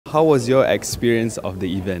how was your experience of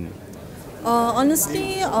the event?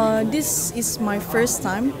 Honestly, this is my first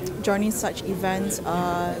time joining such events,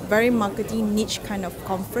 very marketing niche kind of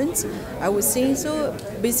conference, I would say. So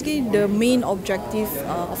basically the main objective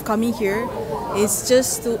of coming here is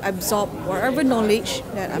just to absorb whatever knowledge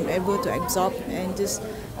that I'm able to absorb and just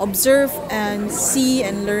observe and see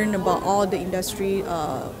and learn about all the industry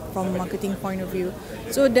from marketing point of view.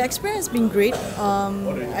 So the experience has been great.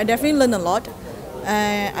 I definitely learned a lot.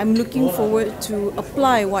 I'm looking forward to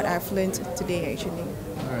apply what I've learned today actually.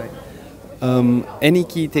 Any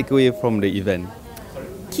key takeaway from the event?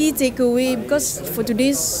 Key takeaway, because for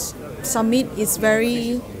today's summit is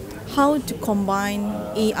very how to combine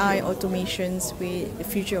AI automations with the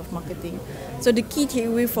future of marketing. So the key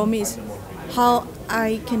takeaway for me is how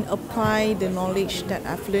I can apply the knowledge that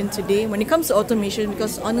I've learned today when it comes to automation,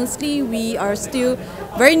 because honestly we are still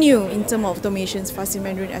very new in terms of automations, Fast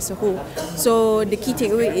Mandarin as a whole. So the key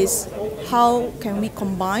takeaway is how can we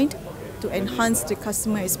combine to enhance the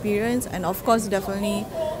customer experience and of course definitely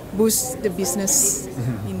boost the business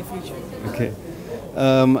in the future. Okay.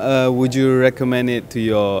 Would you recommend it to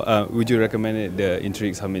your? Would you recommend it, the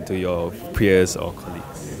Intrigue Summit, to your peers or colleagues?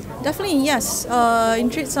 Definitely yes.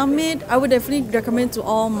 Intrigue Summit, I would definitely recommend to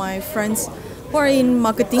all my friends who are in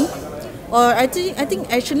marketing. Or I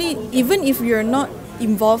think actually even if you're not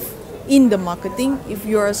involved in the marketing, if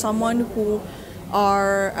you are someone who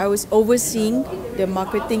I was overseeing the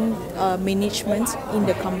marketing management in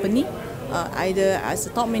the company, either as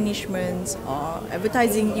a top management or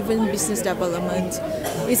advertising, even business development.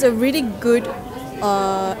 It's a really good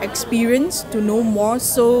experience to know more.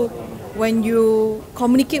 So when you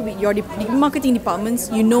communicate with your marketing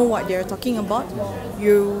departments, you know what they're talking about.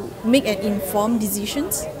 You make an informed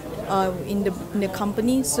decisions in the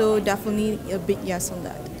company. So definitely a big yes on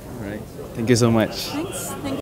that. All right. Thank you so much. Thanks.